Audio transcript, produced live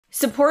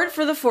Support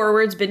for the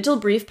Forward's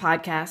Bintel Brief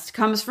podcast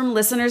comes from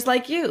listeners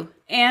like you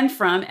and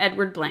from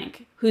Edward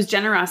Blank, whose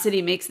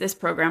generosity makes this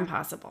program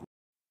possible.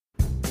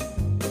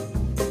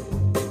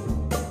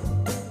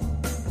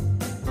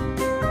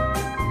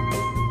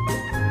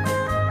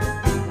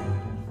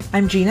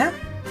 I'm Gina.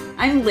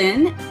 I'm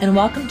Lynn. And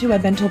welcome to A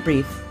Bintel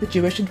Brief, the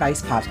Jewish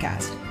Advice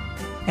Podcast.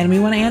 And we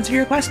want to answer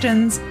your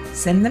questions.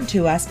 Send them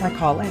to us by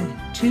calling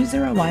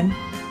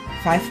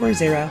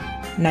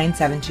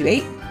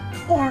 201-540-9728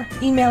 or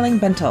emailing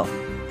Bintel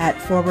at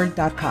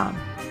forward.com.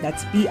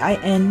 That's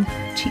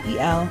BINTEL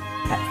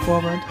at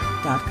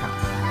forward.com.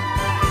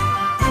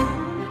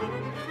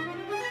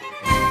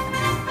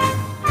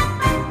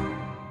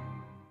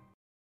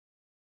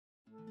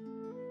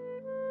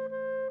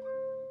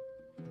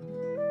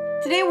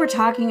 Today we're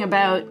talking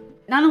about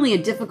not only a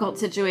difficult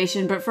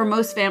situation, but for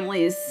most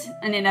families,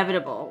 an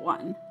inevitable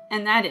one.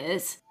 And that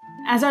is,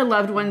 as our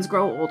loved ones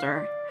grow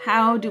older,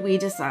 how do we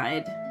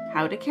decide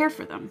how to care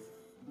for them?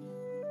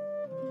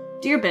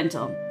 Dear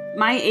Bintel,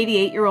 my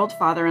 88-year-old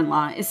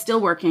father-in-law is still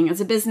working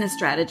as a business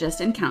strategist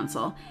and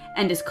counsel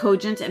and is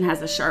cogent and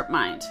has a sharp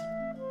mind.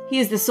 He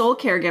is the sole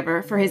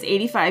caregiver for his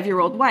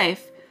 85-year-old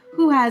wife,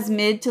 who has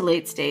mid to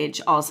late stage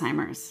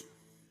Alzheimer's.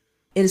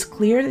 It is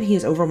clear that he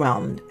is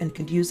overwhelmed and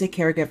could use a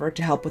caregiver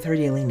to help with her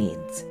daily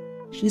needs.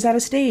 She's at a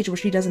stage where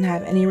she doesn't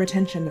have any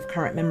retention of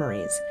current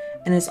memories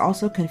and is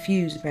also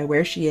confused by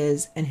where she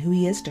is and who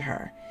he is to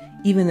her,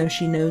 even though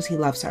she knows he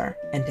loves her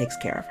and takes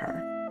care of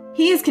her.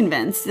 He is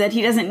convinced that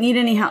he doesn't need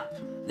any help,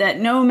 that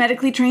no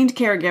medically trained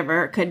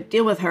caregiver could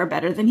deal with her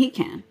better than he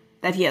can,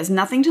 that he has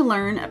nothing to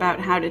learn about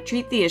how to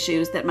treat the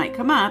issues that might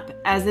come up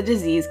as the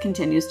disease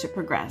continues to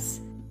progress.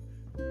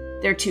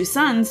 Their two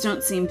sons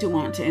don't seem to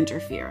want to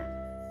interfere.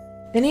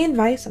 Any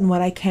advice on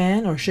what I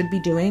can or should be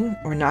doing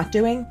or not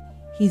doing?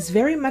 He's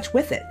very much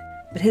with it,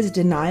 but his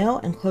denial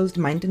and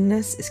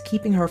closed-mindedness is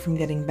keeping her from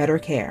getting better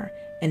care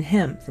and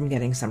him from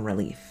getting some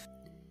relief.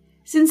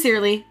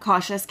 Sincerely,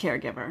 cautious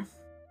caregiver.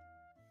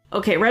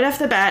 Okay, right off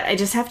the bat, I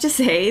just have to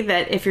say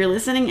that if you're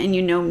listening and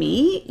you know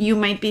me, you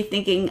might be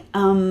thinking,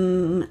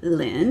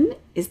 Lynn,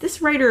 is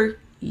this writer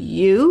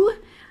you?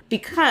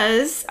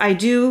 Because I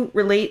do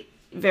relate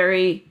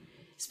very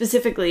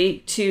specifically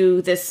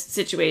to this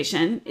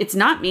situation. It's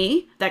not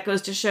me. That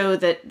goes to show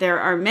that there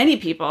are many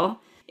people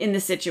in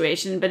this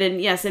situation. But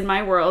in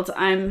my world,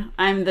 I'm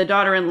the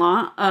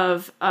daughter-in-law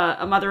of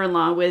a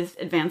mother-in-law with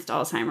advanced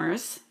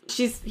Alzheimer's.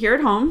 She's here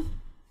at home,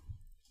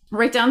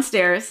 right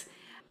downstairs.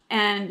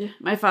 And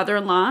my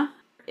father-in-law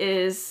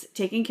is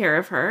taking care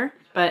of her.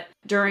 But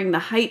during the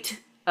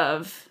height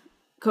of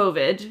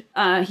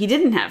COVID, he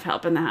didn't have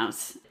help in the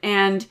house.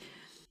 And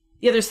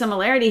the other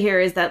similarity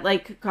here is that,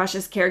 like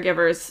cautious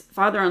caregiver's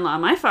father-in-law,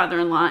 my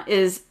father-in-law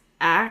is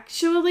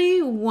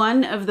actually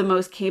one of the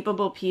most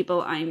capable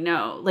people I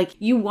know. Like,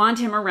 you want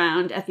him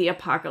around at the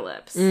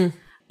apocalypse. You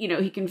know,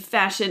 he can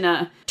fashion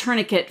a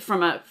tourniquet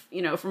from a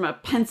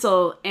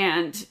pencil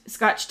and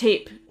Scotch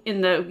tape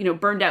in the,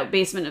 burned out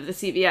basement of the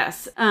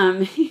CVS.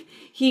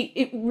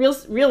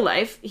 Real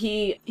life,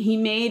 he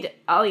made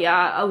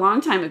Aliyah a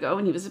long time ago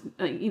when he was,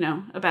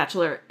 a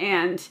bachelor,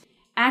 and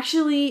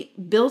actually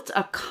built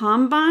a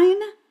combine,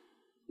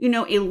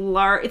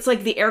 it's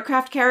like the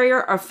aircraft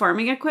carrier of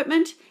farming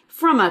equipment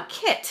from a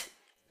kit.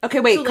 Okay,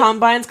 wait, so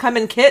combines come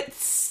in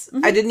kits?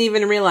 Mm-hmm. I didn't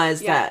even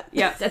realize that.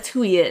 Yeah, that's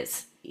who he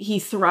is. He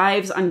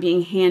thrives on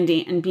being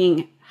handy and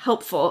being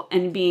helpful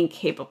and being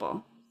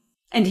capable.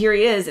 And here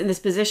he is in this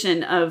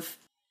position of,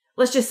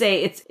 let's just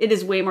say it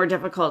is way more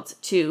difficult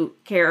to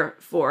care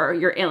for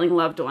your ailing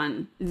loved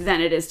one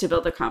than it is to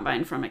build a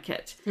combine from a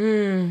kit.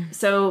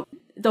 So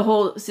the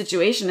whole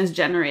situation has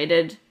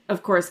generated,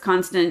 of course,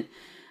 constant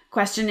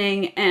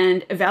questioning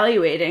and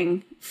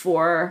evaluating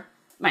for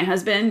my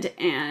husband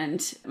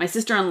and my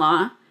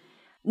sister-in-law.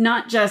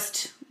 Not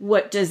just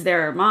what does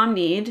their mom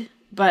need,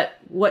 but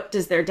what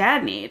does their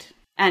dad need?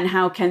 And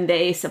how can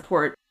they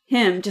support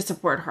him to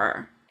support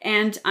her?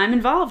 And I'm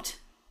involved.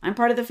 I'm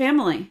part of the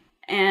family.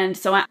 And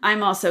so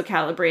I'm also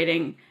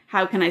calibrating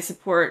how can I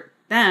support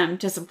them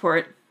to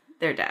support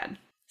their dad.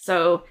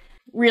 So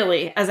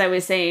really, as I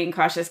was saying,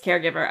 cautious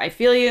caregiver, I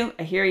feel you,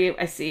 I hear you,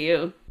 I see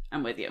you,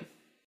 I'm with you.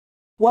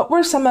 What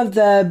were some of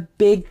the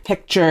big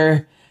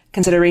picture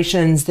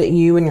considerations that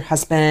you and your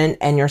husband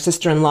and your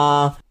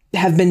sister-in-law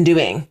have been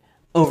doing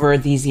over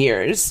these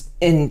years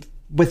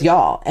with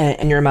y'all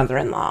and your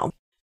mother-in-law?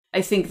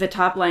 I think the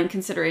top line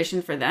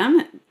consideration for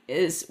them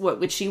is what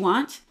would she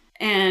want?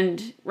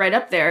 And right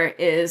up there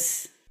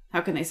is how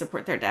can they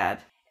support their dad?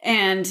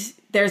 And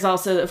there's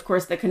also, of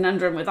course, the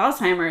conundrum with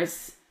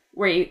Alzheimer's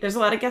where there's a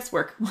lot of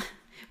guesswork.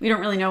 We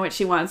don't really know what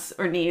she wants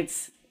or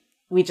needs.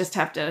 We just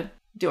have to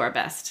do our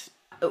best.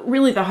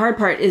 Really, the hard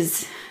part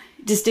is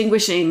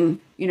distinguishing,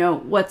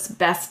 what's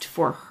best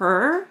for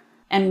her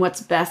and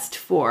what's best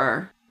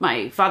for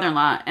my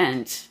father-in-law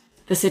and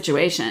the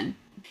situation.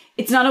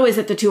 It's not always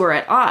that the two are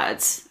at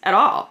odds at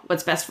all,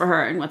 what's best for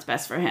her and what's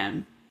best for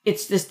him.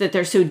 It's just that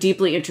they're so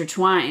deeply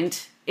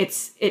intertwined,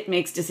 it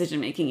makes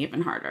decision-making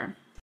even harder.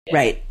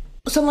 Right.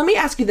 So let me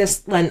ask you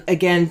this, Len,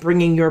 again,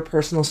 bringing your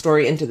personal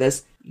story into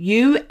this.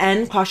 You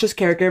and Cautious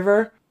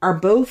Caregiver are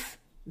both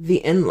the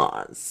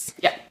in-laws.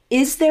 Yeah.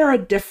 Is there a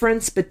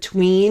difference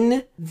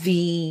between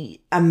the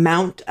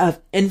amount of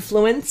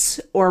influence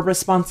or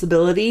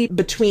responsibility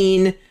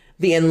between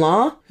the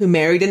in-law who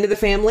married into the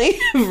family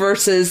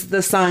versus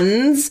the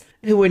sons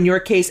who, in your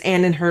case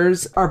and in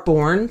hers, are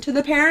born to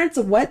the parents?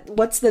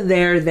 What's the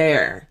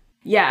there?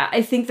 Yeah,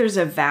 I think there's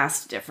a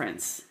vast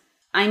difference.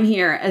 I'm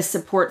here as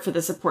support for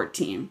the support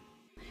team.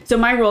 So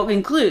my role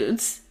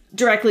includes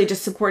directly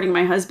just supporting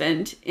my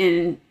husband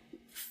in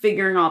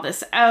figuring all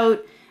this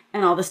out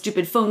and all the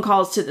stupid phone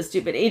calls to the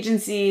stupid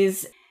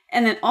agencies.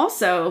 And then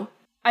also,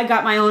 I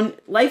got my own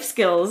life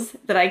skills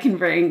that I can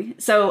bring.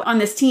 So on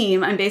this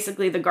team, I'm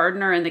basically the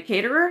gardener and the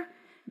caterer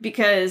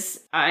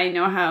because I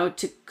know how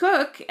to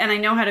cook and I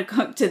know how to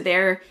cook to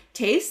their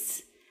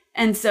tastes.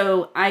 And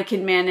so I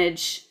can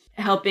manage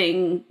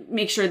helping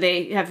make sure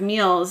they have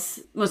meals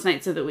most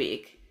nights of the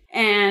week.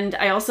 And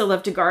I also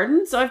love to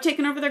garden, so I've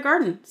taken over their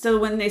garden. So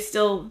when they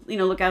still,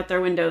 look out their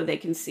window, they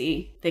can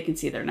see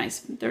their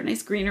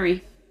nice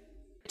greenery.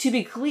 To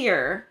be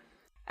clear,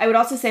 I would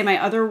also say my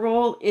other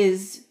role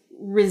is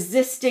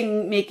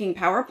resisting making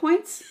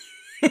PowerPoints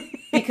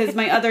because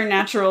my other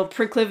natural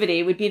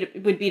proclivity would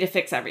be to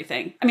fix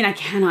everything. I mean, I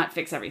cannot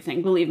fix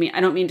everything. Believe me,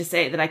 I don't mean to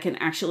say that I can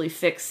actually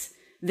fix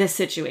this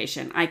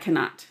situation. I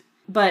cannot.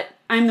 But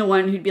I'm the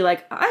one who'd be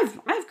like,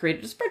 I've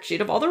created a spreadsheet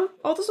of all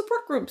the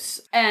support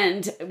groups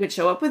and would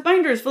show up with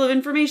binders full of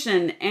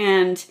information.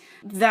 And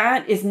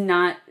that's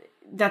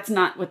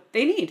not what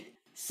they need.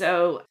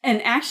 So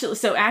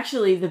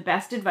actually the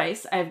best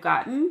advice I've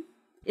gotten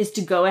is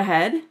to go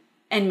ahead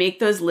and make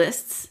those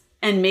lists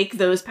and make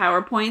those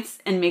PowerPoints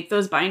and make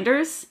those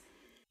binders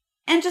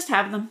and just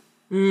have them.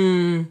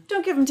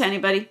 Don't give them to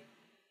anybody.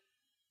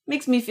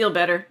 Makes me feel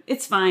better.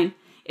 It's fine.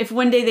 If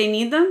one day they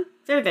need them,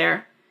 they're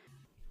there.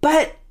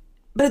 But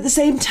at the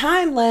same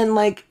time, Lynn,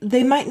 like,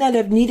 they might not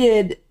have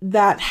needed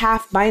that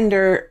half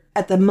binder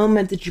at the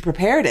moment that you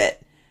prepared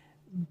it,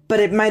 but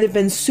it might have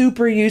been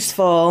super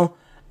useful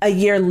a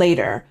year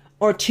later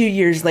or 2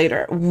 years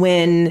later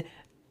when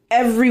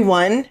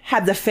everyone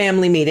had the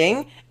family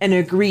meeting and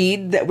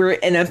agreed that we're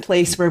in a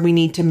place where we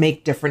need to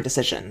make different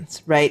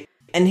decisions, right?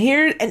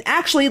 And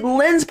actually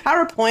Lynn's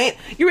PowerPoint,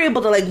 you're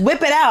able to like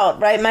whip it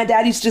out, right? My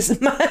dad used to say,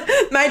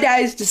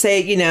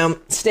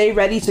 stay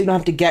ready so you don't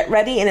have to get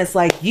ready. And it's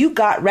like, you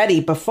got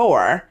ready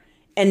before,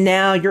 and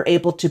now you're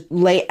able to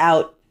lay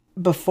out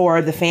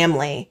before the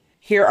family.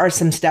 Here are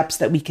some steps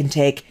that we can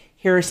take.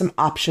 Here are some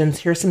options.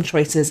 Here are some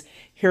choices.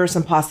 Here are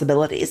some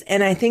possibilities.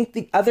 And I think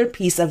the other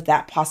piece of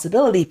that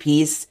possibility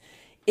piece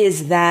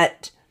is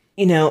that,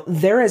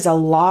 there is a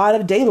lot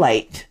of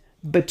daylight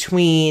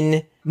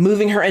between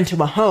moving her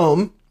into a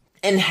home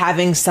and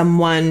having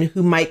someone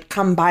who might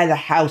come by the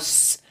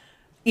house,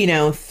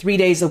 3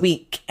 days a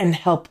week and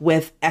help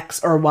with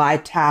X or Y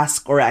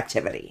task or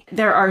activity.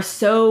 There are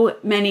so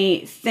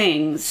many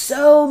things.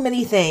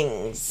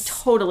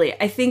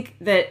 Totally. I think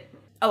that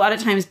a lot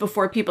of times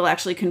before people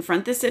actually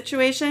confront this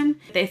situation,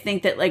 they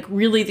think that like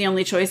really the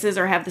only choices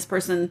are have this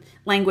person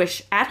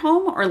languish at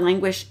home or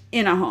languish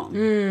in a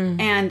home.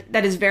 And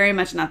that is very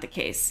much not the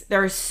case.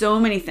 There are so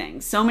many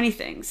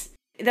things.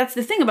 That's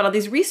the thing about all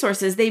these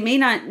resources. They may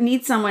not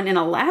need someone in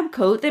a lab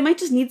coat. They might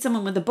just need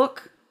someone with a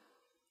book.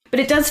 But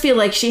it does feel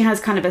like she has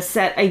kind of a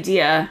set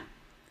idea,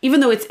 even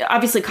though it's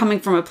obviously coming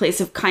from a place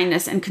of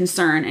kindness and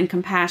concern and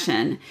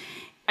compassion.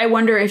 I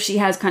wonder if she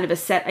has kind of a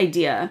set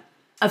idea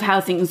of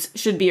how things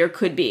should be or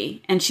could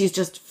be. And she's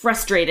just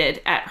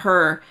frustrated at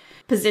her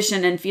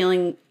position and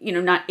feeling,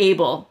 not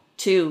able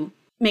to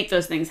make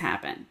those things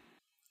happen.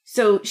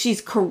 So she's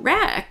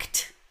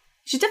correct.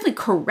 She's definitely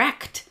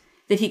correct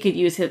that he could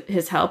use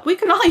his help. We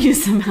could all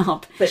use some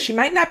help. But she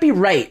might not be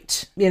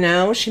right,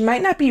 She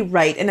might not be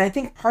right. And I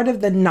think part of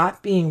the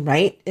not being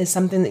right is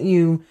something that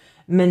you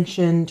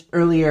mentioned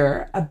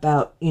earlier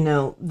about,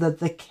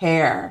 the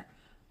care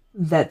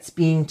that's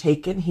being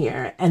taken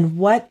here and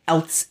what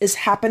else is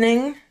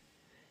happening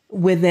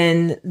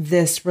within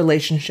this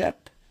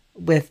relationship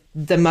with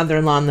the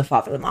mother-in-law and the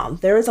father-in-law.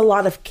 There is a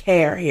lot of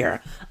care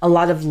here, a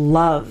lot of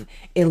love,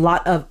 a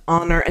lot of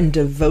honor and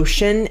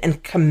devotion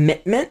and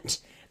commitment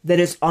that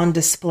is on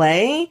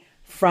display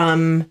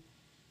from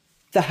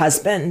the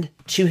husband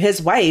to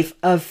his wife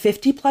of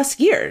 50 plus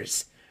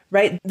years,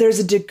 right? There's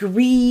a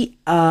degree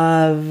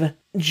of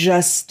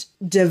just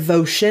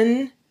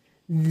devotion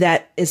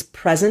that is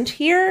present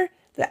here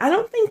that I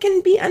don't think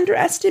can be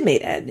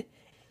underestimated,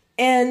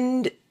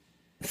 and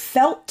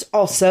felt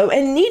also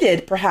and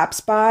needed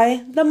perhaps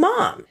by the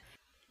mom.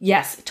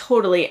 Yes,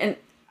 totally. And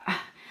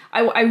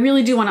I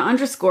really do want to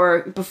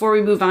underscore before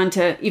we move on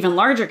to even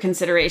larger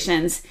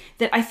considerations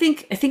that I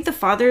think the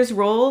father's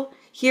role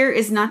here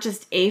is not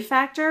just a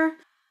factor.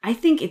 I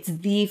think it's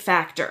the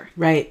factor.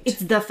 Right.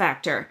 It's the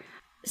factor.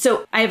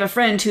 So I have a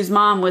friend whose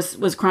mom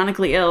was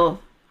chronically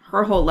ill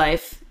her whole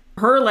life.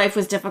 Her life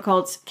was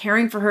difficult.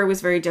 Caring for her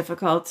was very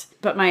difficult.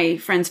 But my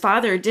friend's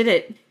father did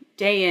it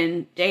day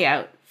in, day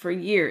out for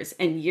years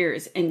and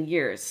years and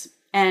years.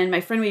 And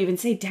my friend would even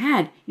say,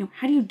 Dad,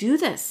 how do you do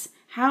this?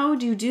 How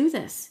do you do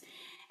this?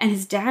 And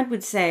his dad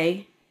would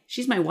say,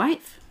 she's my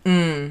wife.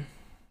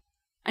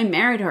 I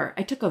married her.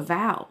 I took a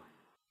vow.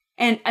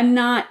 And I'm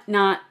not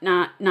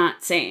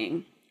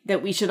saying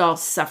that we should all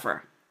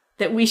suffer,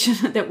 that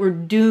we're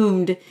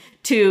doomed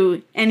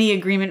to any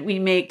agreement we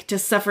make to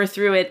suffer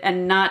through it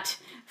and not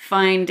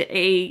find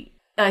a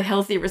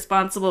healthy,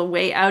 responsible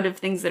way out of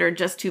things that are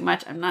just too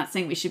much. I'm not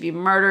saying we should be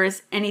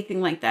martyrs,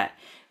 anything like that.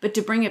 But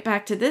to bring it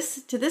back to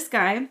this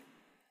guy,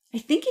 I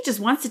think he just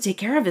wants to take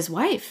care of his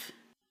wife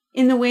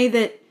in the way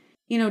that,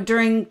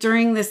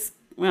 during this,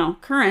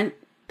 current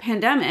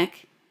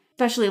pandemic,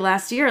 especially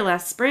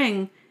last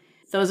spring,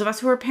 those of us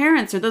who are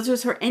parents or those of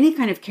us who are any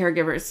kind of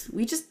caregivers,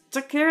 we just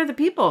took care of the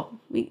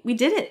people. We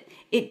did it.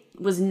 It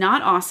was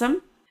not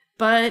awesome,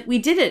 but we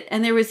did it.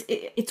 And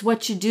it's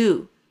what you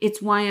do.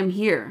 It's why I'm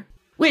here.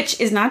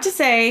 Which is not to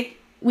say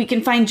we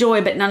can find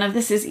joy, but none of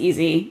this is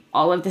easy.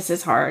 All of this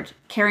is hard.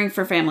 Caring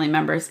for family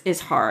members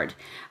is hard.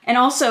 And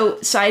also,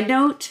 side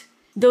note,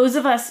 those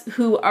of us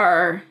who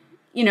are,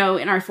 in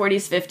our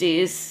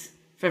 40s,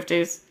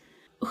 50s,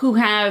 who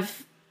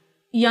have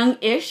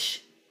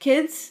young-ish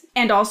kids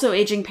and also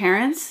aging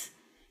parents,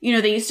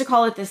 they used to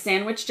call it the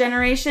sandwich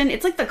generation.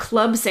 It's like the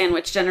club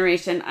sandwich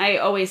generation, I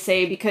always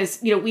say,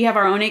 because, we have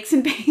our own aches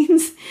and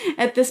pains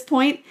at this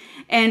point,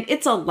 and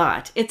it's a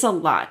lot. It's a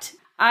lot.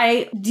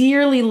 I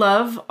dearly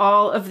love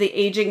all of the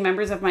aging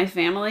members of my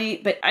family,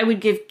 but I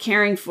would give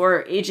caring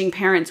for aging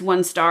parents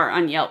 1 star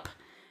on Yelp.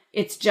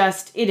 It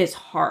is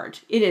hard.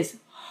 It is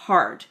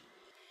hard.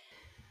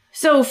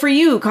 So for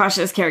you,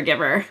 cautious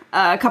caregiver,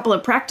 a couple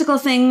of practical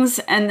things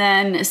and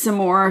then some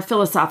more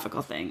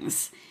philosophical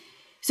things.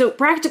 So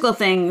practical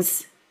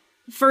things,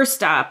 first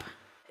stop,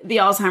 the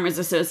Alzheimer's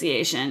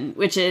Association,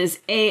 which is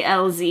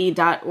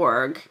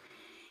alz.org.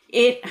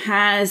 It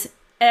has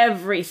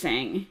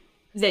everything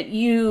that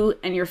you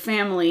and your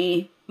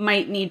family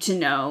might need to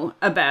know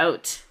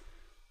about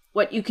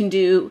what you can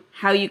do,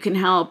 how you can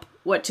help,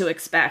 what to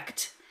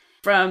expect,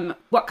 from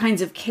what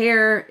kinds of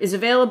care is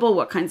available,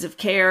 what kinds of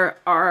care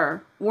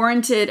are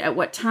warranted at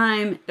what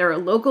time. There are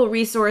local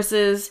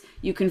resources.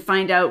 You can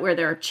find out where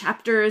there are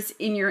chapters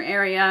in your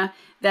area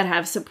that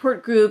have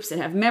support groups, that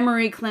have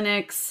memory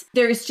clinics.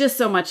 There's just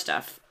so much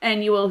stuff.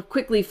 And you will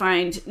quickly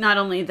find not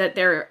only that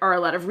there are a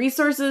lot of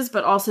resources,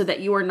 but also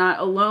that you are not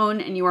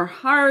alone and you are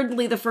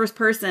hardly the first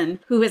person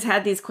who has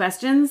had these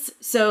questions.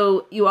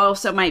 So you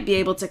also might be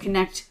able to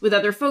connect with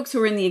other folks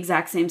who are in the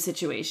exact same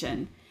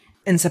situation.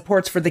 And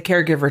supports for the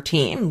caregiver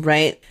team,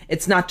 right?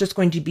 It's not just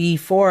going to be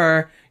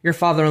for your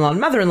father-in-law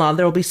and mother-in-law.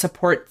 There will be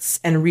supports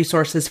and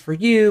resources for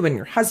you and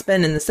your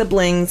husband and the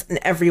siblings and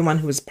everyone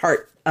who is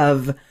part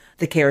of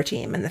the care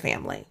team and the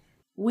family.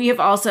 We have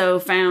also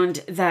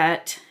found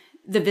that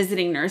the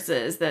visiting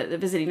nurses, the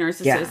Visiting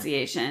Nurse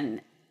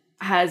Association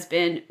has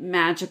been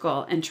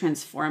magical and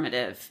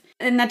transformative.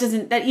 And that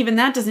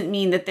doesn't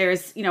mean that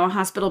there's, a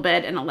hospital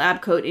bed and a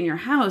lab coat in your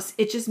house.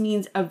 It just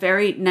means a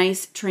very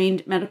nice,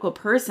 trained medical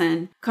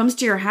person comes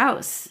to your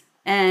house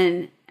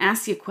and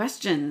asks you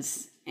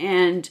questions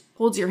and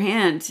holds your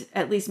hand,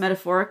 at least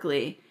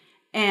metaphorically,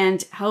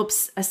 and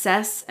helps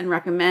assess and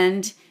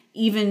recommend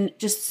even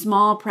just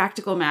small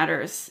practical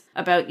matters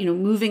about,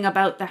 moving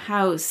about the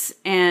house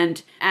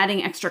and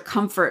adding extra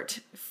comfort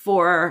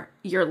for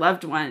your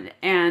loved one.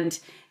 And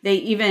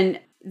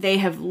they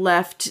have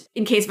left,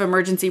 in case of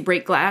emergency,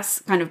 break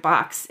glass kind of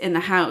box in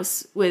the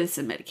house with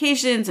some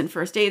medications and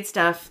first aid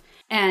stuff.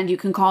 And you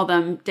can call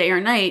them day or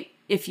night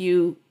if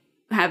you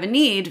have a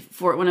need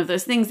for one of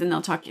those things, and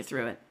they'll talk you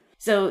through it.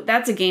 So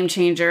that's a game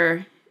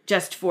changer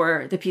just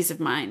for the peace of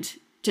mind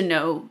to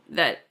know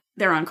that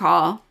they're on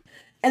call.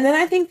 And then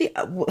I think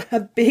a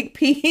big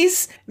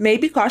piece,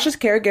 maybe cautious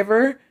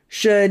caregiver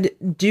should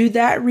do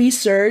that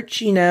research,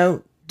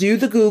 do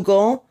the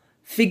Google,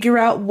 figure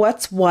out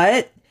what's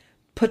what,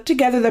 put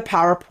together the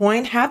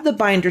PowerPoint, have the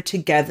binder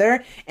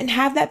together, and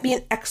have that be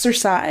an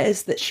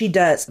exercise that she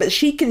does. But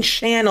she can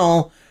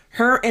channel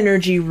her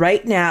energy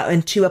right now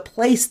into a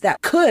place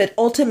that could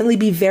ultimately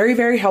be very,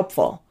 very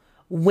helpful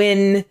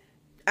when,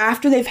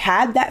 after they've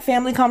had that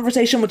family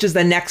conversation, which is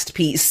the next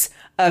piece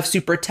of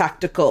super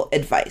tactical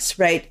advice,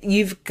 right?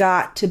 You've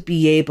got to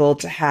be able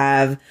to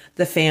have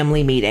the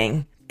family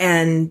meeting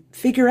and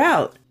figure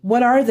out,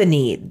 what are the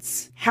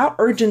needs? How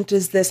urgent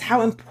is this?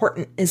 How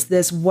important is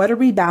this? What are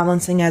we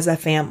balancing as a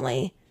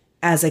family,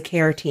 as a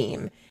care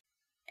team?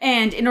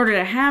 And in order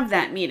to have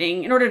that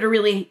meeting, in order to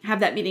really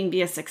have that meeting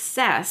be a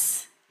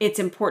success, it's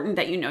important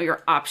that you know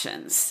your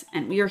options.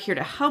 And we are here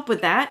to help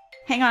with that.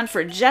 Hang on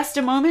for just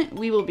a moment.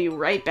 We will be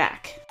right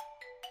back.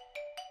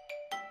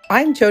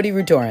 I'm Jody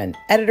Rudoran,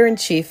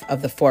 Editor-in-Chief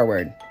of The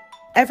Forward.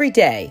 Every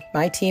day,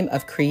 my team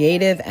of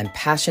creative and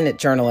passionate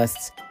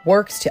journalists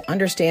works to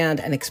understand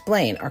and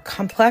explain our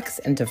complex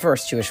and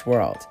diverse Jewish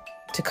world,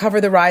 to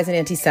cover the rise in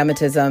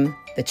anti-Semitism,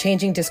 the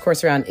changing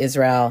discourse around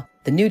Israel,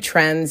 the new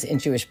trends in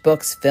Jewish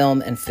books,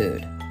 film, and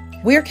food.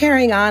 We're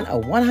carrying on a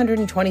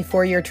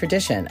 124-year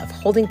tradition of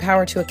holding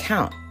power to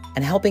account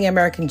and helping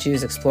American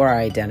Jews explore our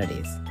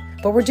identities.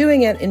 But we're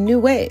doing it in new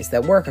ways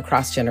that work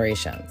across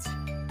generations.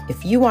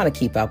 If you want to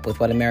keep up with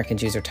what American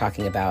Jews are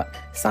talking about,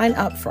 sign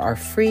up for our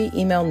free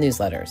email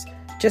newsletters.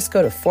 Just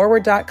go to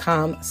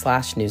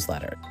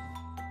forward.com/newsletter.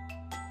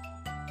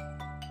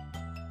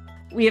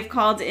 We have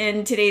called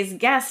in today's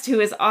guest,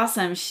 who is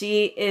awesome.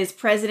 She is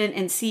president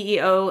and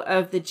CEO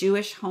of the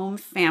Jewish Home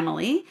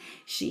Family.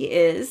 She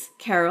is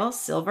Carol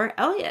Silver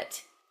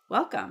Elliott.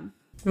 Welcome.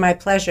 My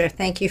pleasure.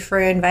 Thank you for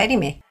inviting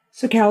me.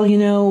 So,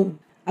 Carol,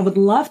 I would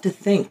love to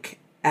think,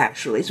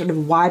 actually, sort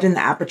of widen the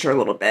aperture a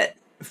little bit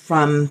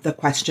from the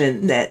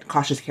question that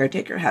Cautious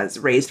Caretaker has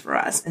raised for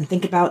us and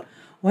think about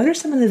what are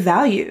some of the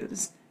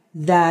values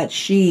that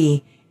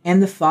she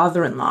and the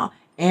father-in-law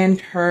and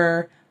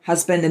her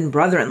husband and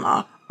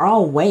brother-in-law are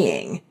all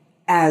weighing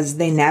as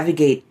they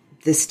navigate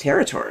this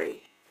territory.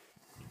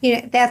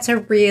 That's a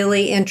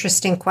really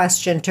interesting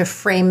question to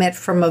frame it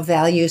from a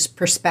values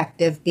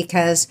perspective,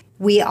 because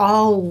we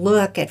all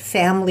look at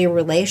family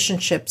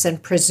relationships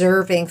and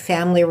preserving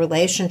family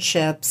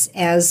relationships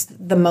as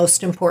the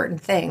most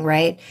important thing,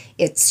 right?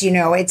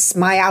 It's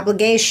my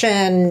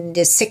obligation,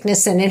 is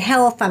sickness and in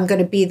health, I'm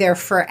going to be there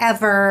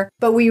forever.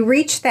 But we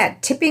reach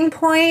that tipping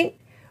point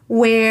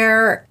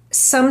where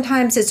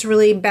sometimes it's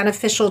really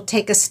beneficial to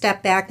take a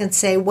step back and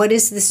say, what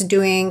is this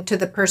doing to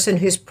the person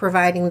who's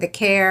providing the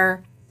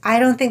care? I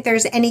don't think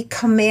there's any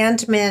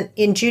commandment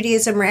in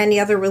Judaism or any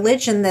other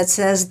religion that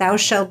says thou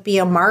shalt be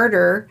a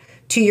martyr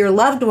to your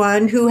loved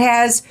one who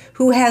has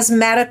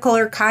medical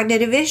or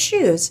cognitive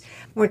issues.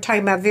 We're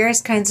talking about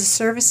various kinds of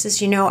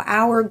services.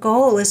 Our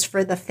goal is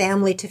for the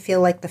family to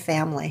feel like the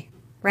family,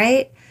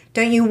 right?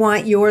 Don't you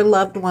want your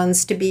loved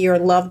ones to be your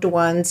loved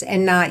ones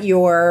and not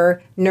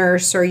your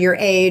nurse or your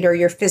aide or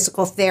your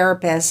physical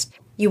therapist?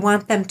 You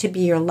want them to be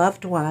your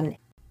loved one.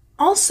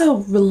 Also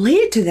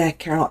related to that,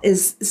 Carol,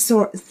 is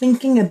sort of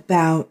thinking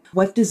about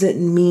what does it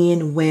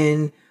mean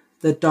when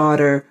the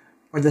daughter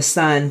or the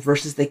son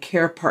versus the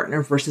care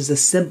partner versus a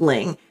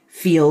sibling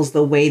feels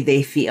the way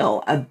they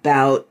feel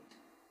about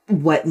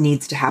what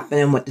needs to happen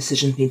and what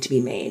decisions need to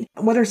be made.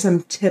 What are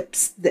some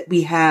tips that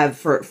we have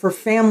for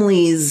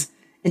families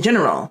in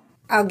general?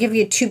 I'll give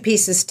you two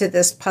pieces to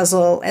this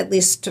puzzle, at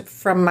least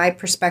from my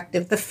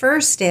perspective. The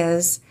first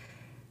is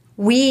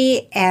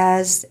we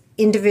as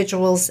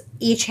individuals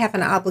each have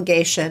an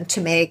obligation to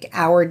make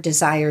our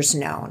desires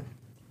known.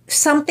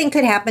 Something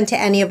could happen to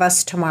any of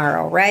us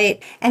tomorrow,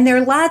 right? And there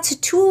are lots of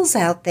tools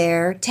out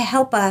there to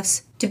help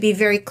us to be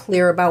very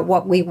clear about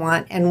what we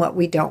want and what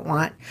we don't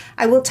want.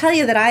 I will tell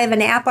you that I have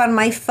an app on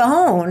my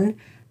phone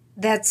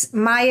that's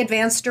my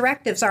advanced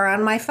directives are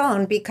on my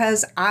phone,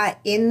 because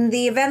in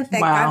the event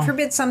that God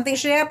forbid something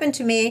should happen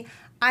to me,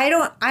 I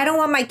don't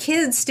want my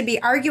kids to be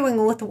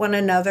arguing with one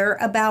another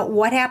about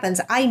what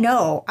happens. I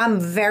know I'm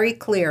very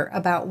clear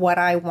about what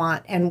I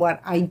want and what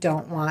I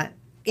don't want.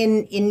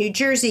 In New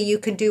Jersey, you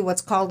could do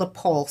what's called a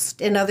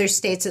POLST. In other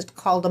states, it's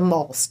called a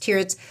MOLST. Here,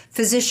 it's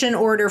physician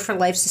order for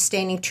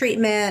life-sustaining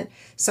treatment.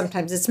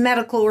 Sometimes it's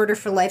medical order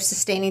for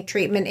life-sustaining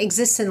treatment. It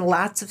exists in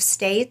lots of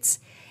states.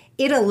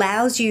 It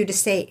allows you to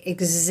say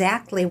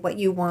exactly what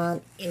you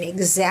want in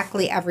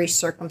exactly every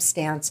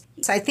circumstance.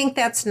 So I think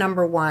that's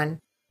number one.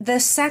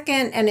 The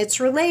second, and it's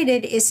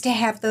related, is to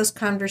have those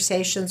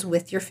conversations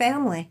with your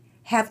family.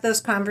 Have those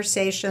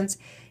conversations.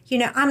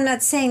 I'm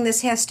not saying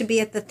this has to be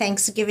at the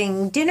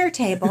Thanksgiving dinner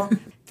table.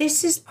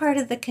 This is part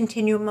of the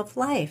continuum of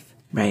life.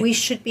 Right. We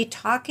should be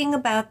talking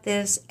about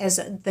this as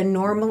the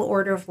normal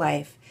order of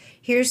life.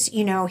 Here's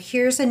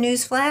a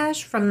news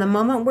flash. From the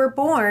moment we're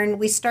born,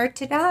 we start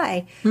to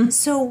die.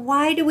 So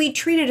why do we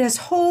treat it as,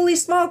 holy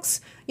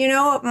smokes,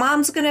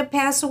 mom's going to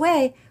pass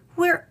away?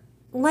 Where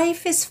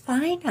life is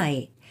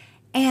finite.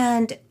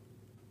 And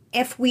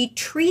if we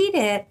treat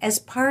it as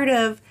part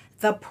of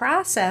the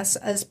process,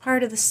 as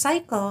part of the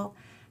cycle,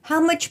 how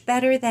much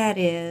better that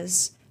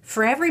is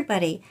for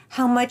everybody,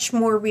 how much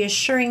more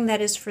reassuring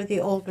that is for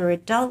the older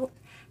adult,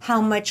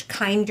 how much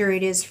kinder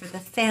it is for the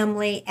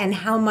family, and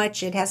how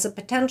much it has a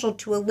potential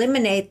to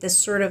eliminate this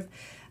sort of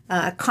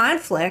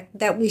conflict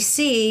that we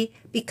see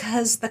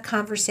because the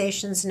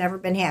conversation's never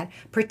been had.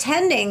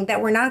 Pretending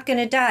that we're not going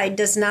to die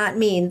does not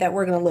mean that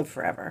we're going to live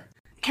forever.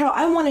 Carol,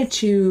 I wanted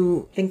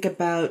to think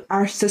about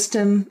our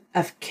system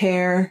of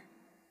care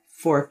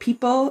for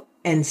people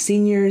and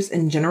seniors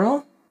in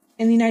general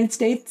in the United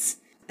States.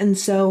 And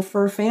so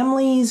for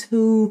families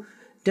who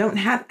don't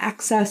have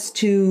access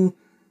to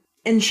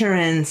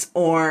insurance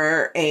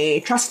or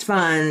a trust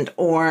fund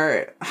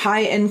or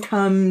high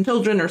income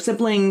children or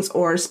siblings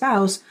or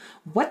spouse,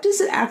 what does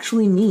it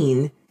actually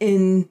mean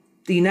in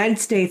the United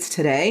States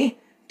today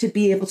to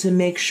be able to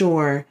make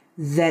sure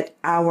that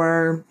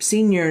our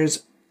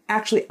seniors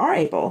actually are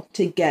able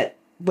to get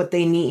what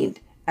they need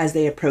as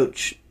they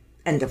approach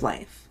end of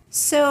life?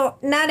 So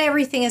not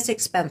everything is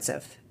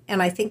expensive.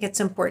 And I think it's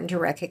important to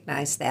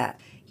recognize that.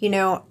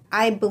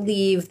 I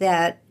believe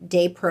that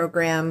day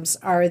programs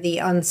are the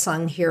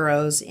unsung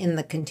heroes in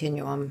the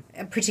continuum,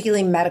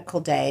 particularly medical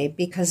day,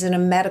 because in a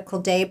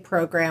medical day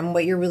program,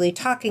 what you're really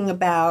talking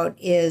about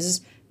is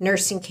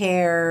nursing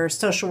care,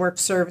 social work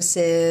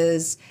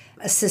services,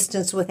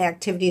 assistance with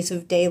activities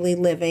of daily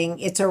living.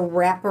 It's a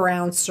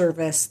wraparound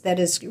service that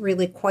is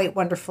really quite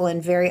wonderful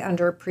and very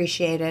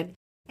underappreciated.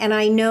 And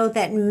I know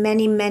that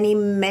many, many,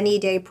 many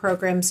day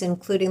programs,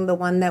 including the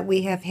one that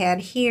we have had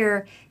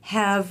here,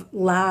 have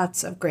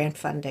lots of grant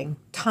funding,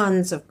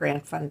 tons of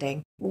grant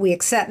funding. We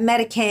accept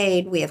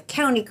Medicaid, we have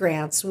county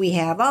grants, we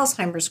have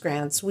Alzheimer's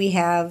grants, we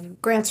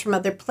have grants from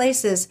other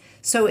places.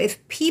 So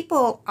if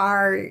people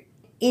are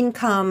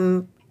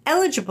income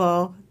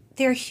eligible,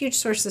 there are huge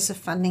sources of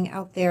funding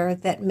out there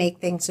that make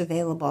things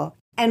available.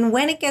 And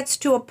when it gets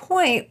to a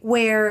point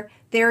where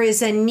there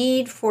is a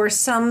need for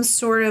some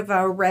sort of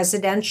a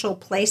residential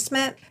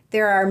placement,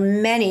 there are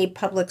many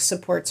public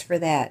supports for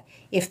that.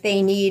 If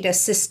they need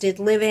assisted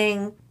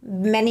living,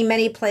 many,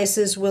 many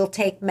places will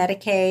take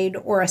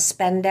Medicaid or a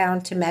spend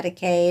down to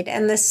Medicaid.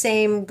 And the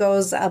same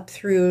goes up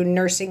through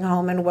nursing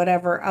home and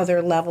whatever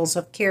other levels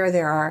of care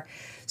there are.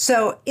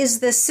 So is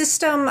the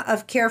system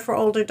of care for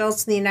older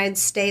adults in the United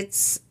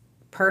States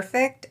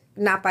perfect?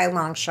 Not by a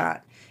long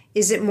shot.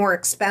 Is it more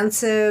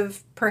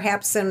expensive,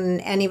 perhaps, than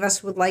any of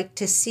us would like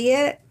to see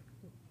it?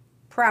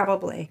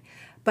 Probably.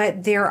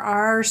 But there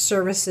are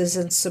services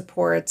and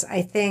supports.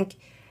 I think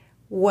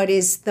what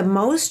is the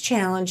most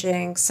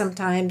challenging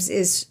sometimes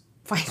is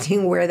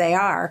finding where they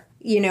are.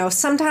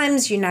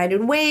 Sometimes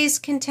United Ways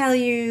can tell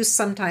you,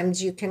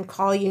 sometimes you can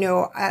call,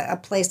 a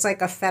place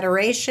like a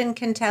federation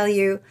can tell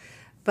you.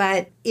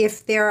 But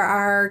if there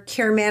are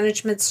care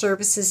management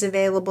services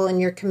available in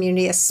your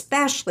community,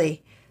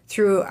 especially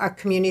through a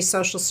community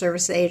social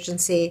service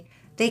agency,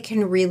 they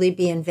can really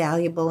be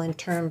invaluable in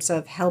terms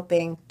of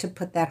helping to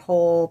put that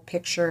whole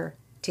picture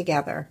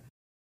together.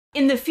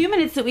 In the few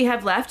minutes that we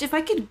have left, if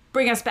I could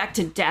bring us back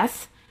to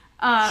death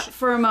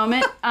for a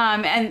moment.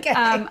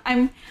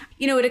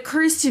 It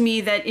occurs to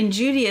me that in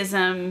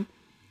Judaism,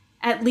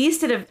 at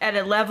least at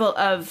a level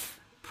of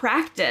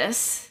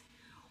practice,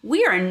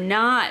 we are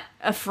not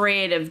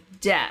afraid of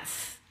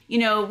death.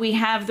 We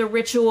have the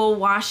ritual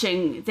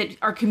washing that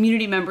our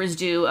community members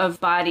do of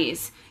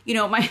bodies.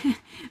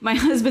 My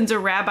husband's a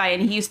rabbi,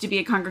 and he used to be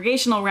a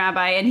congregational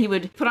rabbi, and he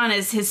would put on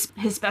his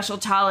special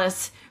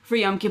tallis for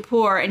Yom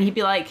Kippur, and he'd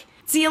be like,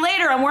 "See you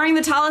later. I'm wearing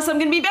the tallis I'm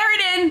going to be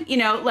buried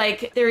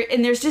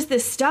in." There's just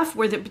this stuff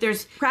where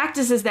there's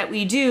practices that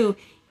we do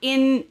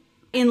in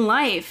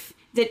life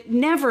that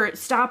never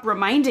stop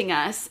reminding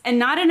us, and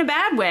not in a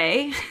bad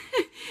way,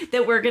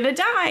 that we're going to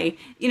die.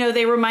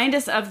 They remind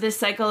us of this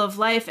cycle of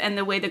life and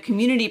the way the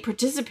community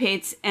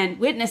participates and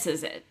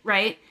witnesses it,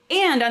 right?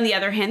 And on the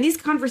other hand, these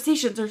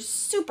conversations are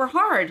super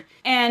hard.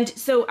 And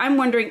so I'm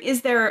wondering,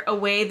 is there a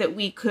way that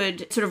we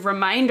could sort of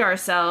remind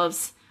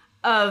ourselves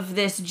of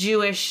this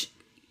Jewish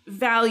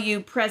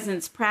value,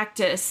 presence,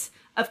 practice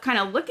of kind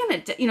of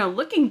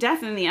looking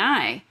death in the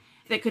eye,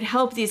 that could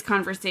help these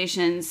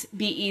conversations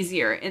be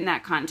easier in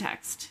that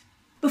context?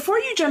 Before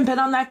you jump in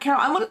on that, Carol,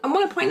 I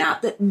want to point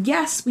out that,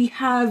 yes, we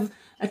have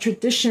a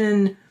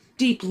tradition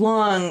deep,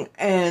 long,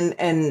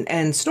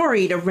 and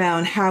storied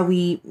around how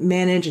we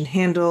manage and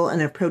handle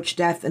and approach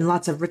death, and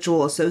lots of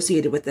ritual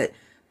associated with it.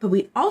 But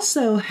we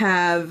also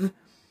have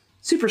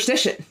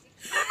superstition.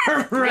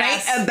 Right?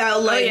 Yes.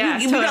 About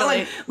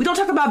we don't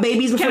talk about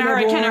babies before they're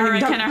born.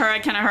 Can I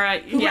hurt? Yeah,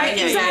 right, yeah,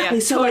 exactly.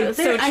 Yeah. So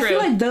So I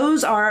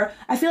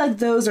feel like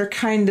those are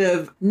kind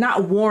of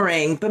not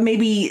warring, but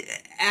maybe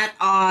at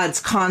odds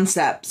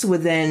concepts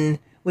within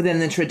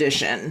the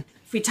tradition.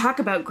 If we talk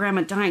about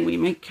grandma dying, we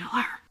may kill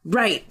her.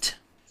 Right.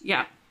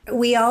 Yeah.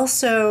 We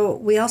also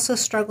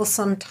struggle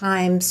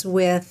sometimes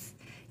with,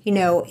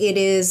 it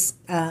is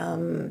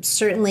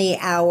certainly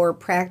our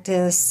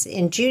practice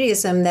in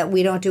Judaism that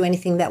we don't do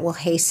anything that will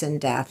hasten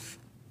death.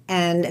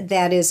 And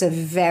that is a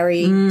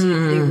very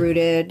deeply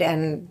rooted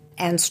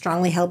and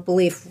strongly held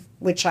belief,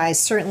 which I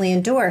certainly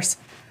endorse.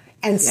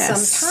 And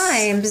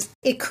sometimes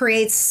it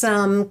creates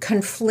some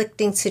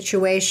conflicting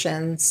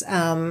situations.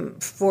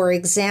 For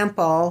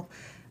example,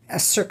 a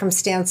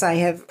circumstance I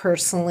have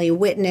personally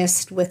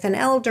witnessed with an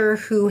elder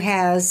who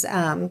has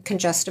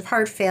congestive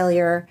heart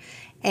failure,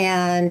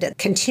 and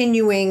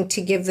continuing to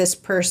give this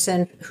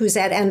person who's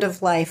at end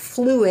of life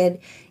fluid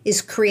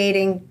is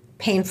creating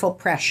painful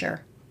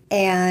pressure.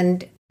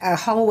 And a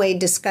hallway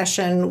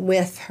discussion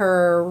with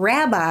her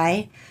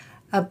rabbi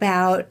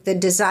about the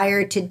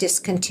desire to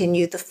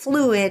discontinue the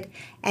fluid,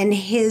 and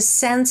his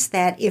sense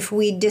that if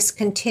we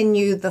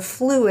discontinue the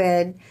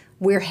fluid,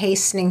 we're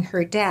hastening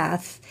her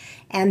death.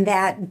 And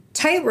that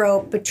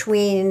tightrope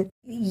between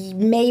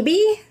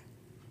maybe,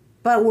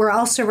 but we're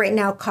also right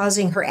now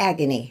causing her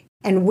agony.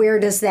 And where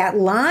is that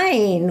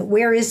line?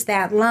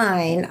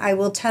 I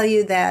will tell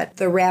you that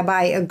the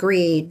rabbi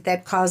agreed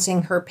that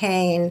causing her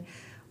pain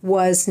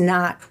was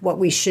not what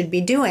we should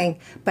be doing.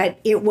 But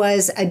it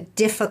was a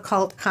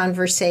difficult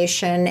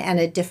conversation and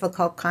a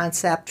difficult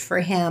concept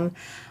for him.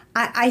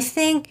 I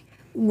think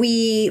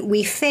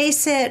we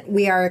face it,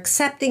 we are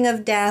accepting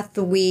of death,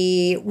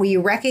 we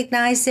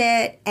recognize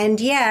it, and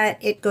yet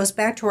it goes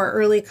back to our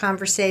early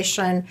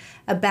conversation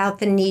about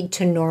the need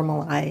to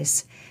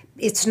normalize.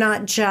 It's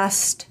not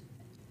just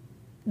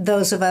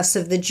those of us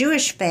of the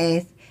Jewish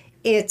faith,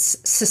 it's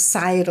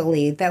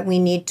societally that we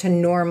need to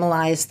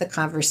normalize the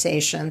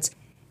conversations.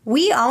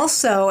 We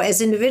also,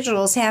 as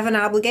individuals, have an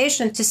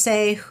obligation to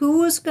say,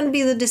 who is going to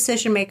be the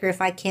decision maker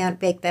if I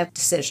can't make that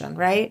decision,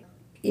 right?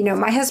 You know,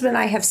 my husband and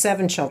I have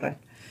 7 children.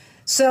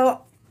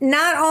 So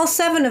not all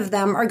 7 of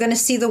them are going to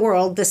see the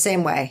world the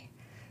same way.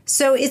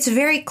 So it's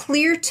very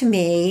clear to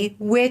me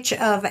which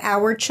of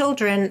our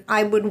children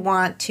I would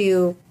want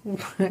to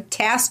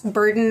task,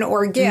 burden,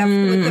 or gift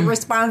with the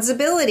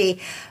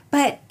responsibility.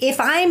 But if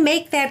I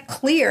make that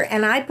clear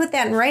and I put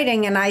that in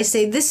writing and I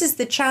say, this is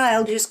the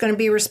child who's going to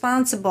be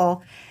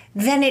responsible,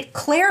 then it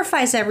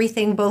clarifies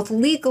everything both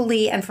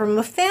legally and from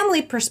a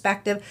family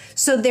perspective.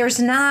 So there's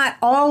not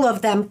all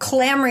of them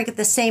clamoring at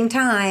the same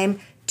time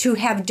to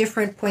have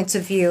different points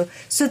of view.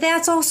 So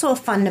that's also a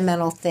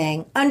fundamental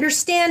thing.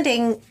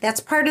 Understanding, that's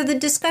part of the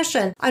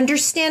discussion.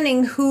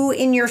 Understanding who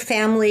in your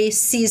family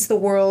sees the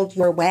world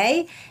your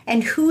way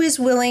and who is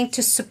willing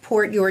to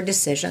support your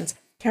decisions.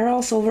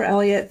 Carol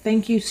Silver-Elliott,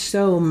 thank you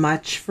so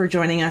much for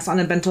joining us on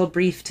A Bintel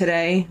Brief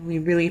today. We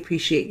really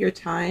appreciate your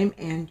time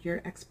and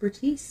your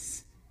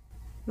expertise.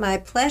 My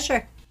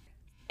pleasure.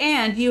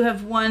 And you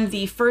have won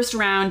the first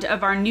round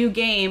of our new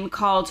game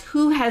called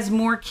Who Has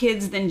More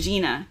Kids Than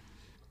Gina?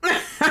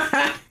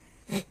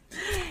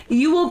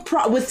 You will,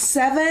 with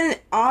 7,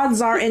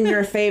 odds are in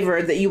your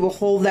favor that you will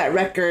hold that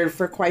record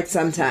for quite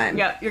some time.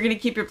 Yep, you're going to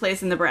keep your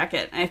place in the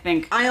bracket, I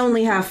think. I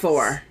only have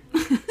 4,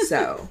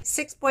 so.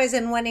 6 boys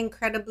and 1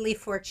 incredibly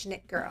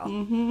fortunate girl.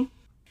 Mm-hmm.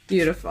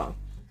 Beautiful.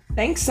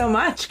 Thanks so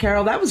much,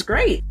 Carol. That was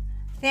great.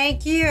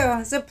 Thank you.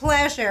 It's a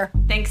pleasure.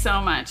 Thanks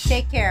so much.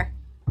 Take care.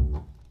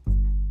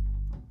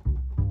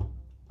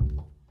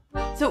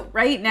 So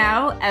right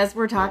now, as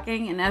we're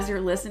talking and as you're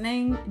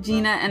listening,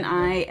 Gina and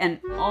I and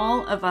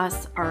all of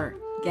us are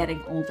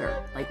getting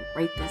older, like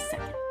right this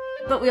second.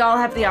 But we all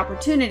have the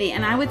opportunity,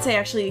 and I would say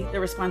actually the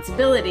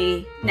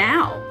responsibility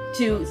now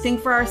to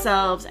think for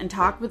ourselves and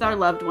talk with our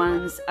loved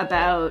ones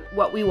about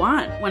what we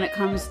want when it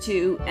comes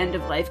to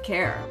end-of-life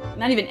care.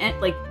 Not even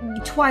like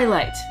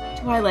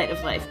twilight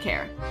of life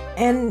care.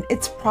 And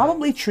it's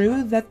probably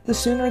true that the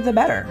sooner the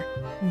better.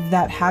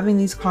 That having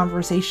these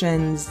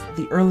conversations,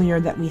 the earlier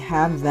that we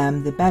have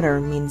them, the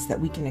better, means that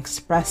we can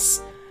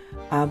express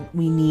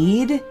we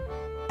need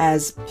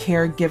as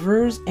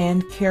caregivers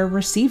and care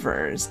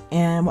receivers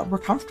and what we're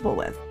comfortable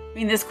with. I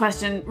mean, this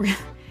question,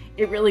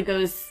 it really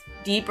goes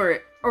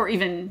deeper or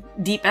even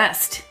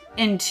deepest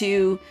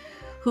into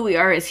who we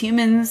are as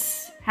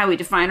humans, how we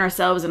define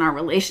ourselves in our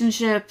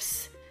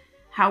relationships,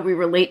 how we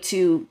relate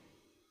to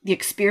the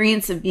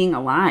experience of being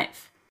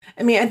alive.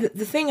 I mean,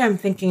 the thing I'm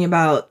thinking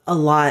about a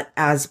lot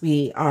as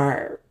we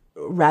are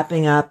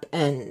wrapping up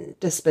and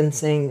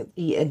dispensing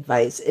the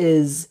advice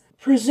is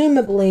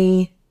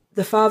presumably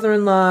the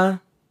father-in-law,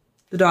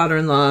 the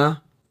daughter-in-law,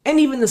 and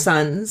even the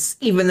sons,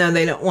 even though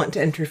they don't want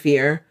to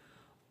interfere,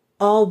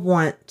 all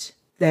want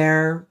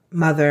their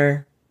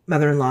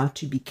mother-in-law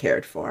to be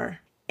cared for.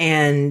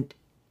 And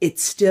it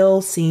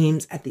still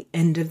seems at the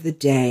end of the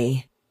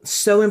day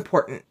so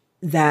important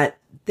that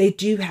they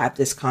do have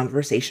this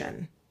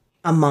conversation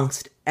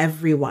amongst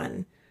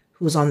everyone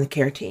who's on the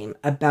care team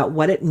about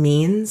what it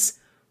means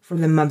for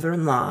the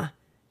mother-in-law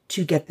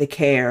to get the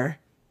care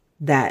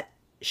that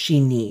she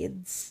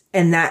needs.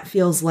 And that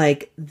feels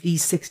like the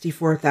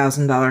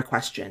 $64,000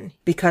 question.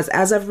 Because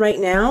as of right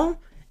now,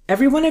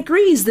 everyone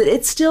agrees that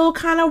it's still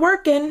kind of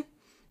working.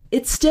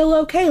 It's still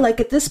okay.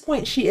 Like at this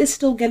point, she is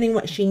still getting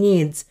what she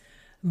needs.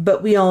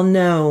 But we all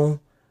know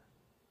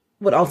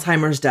what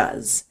Alzheimer's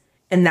does.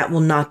 And that will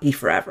not be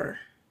forever.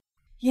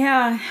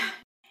 Yeah.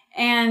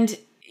 And,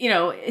 you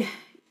know,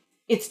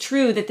 it's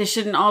true that this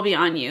shouldn't all be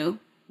on you.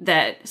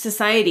 That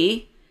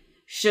society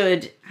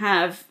should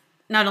have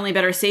not only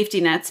better safety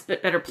nets,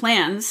 but better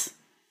plans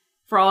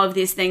for all of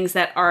these things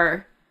that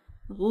are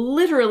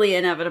literally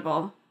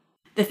inevitable.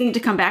 The thing to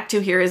come back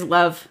to here is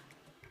love.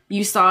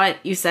 You saw it.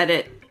 You said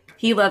it.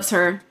 He loves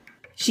her.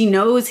 She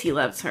knows he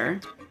loves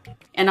her.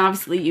 And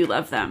obviously you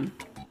love them.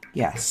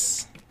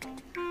 Yes.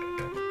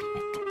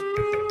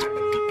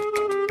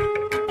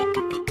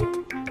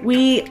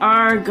 We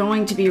are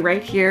going to be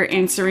right here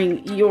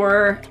answering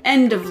your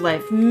end of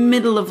life,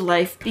 middle of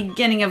life,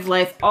 beginning of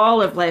life,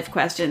 all of life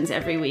questions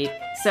every week.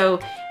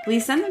 So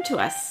please send them to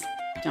us.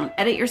 Don't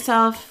edit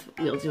yourself.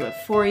 We'll do it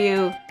for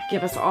you.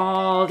 Give us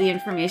all the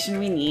information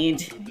we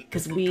need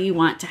because we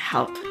want to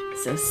help.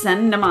 So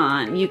send them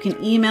on. You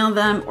can email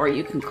them or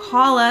you can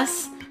call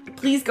us.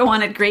 Please go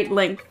on at great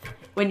length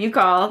when you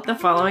call the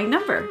following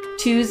number,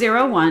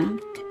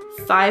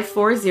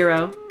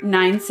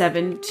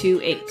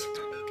 201-540-9728.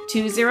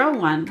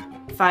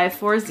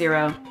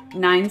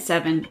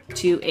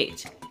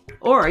 201-540-9728.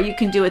 Or you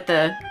can do it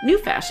the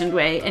new-fashioned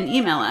way and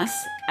email us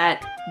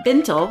at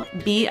Bintel,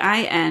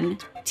 BINTEL,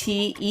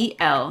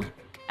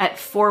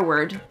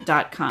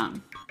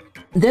 @forward.com.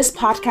 This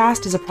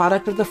podcast is a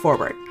product of The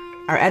Forward.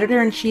 Our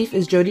editor-in-chief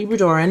is Jody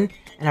Rudoran,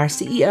 and our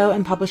CEO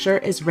and publisher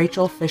is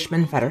Rachel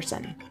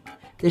Fishman-Feddersen.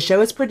 The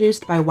show is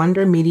produced by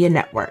Wonder Media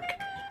Network.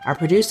 Our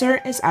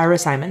producer is Ira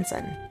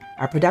Simonson.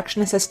 Our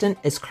production assistant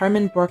is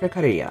Carmen Borca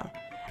Carrillo.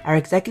 Our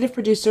executive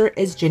producer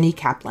is Ginny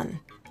Kaplan.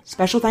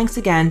 Special thanks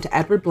again to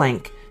Edward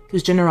Blank,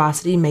 whose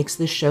generosity makes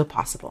this show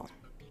possible.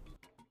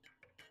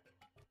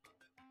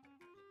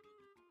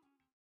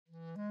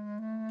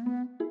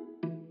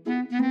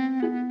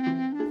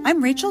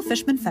 I'm Rachel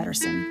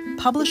Fishman-Feddersen,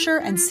 publisher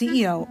and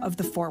CEO of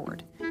The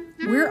Forward.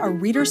 We're a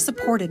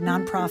reader-supported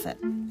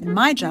nonprofit, and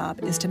my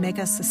job is to make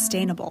us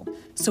sustainable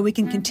so we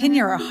can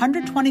continue our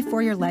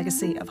 124-year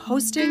legacy of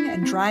hosting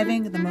and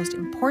driving the most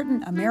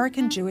important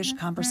American Jewish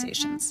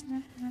conversations.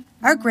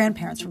 Our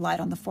grandparents relied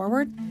on The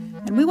Forward,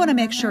 and we want to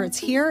make sure it's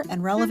here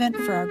and relevant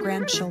for our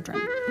grandchildren.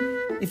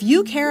 If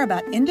you care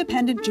about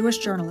independent Jewish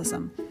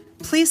journalism,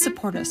 please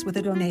support us with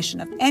a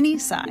donation of any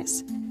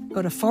size.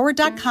 Go to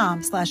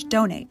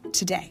forward.com/donate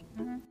today.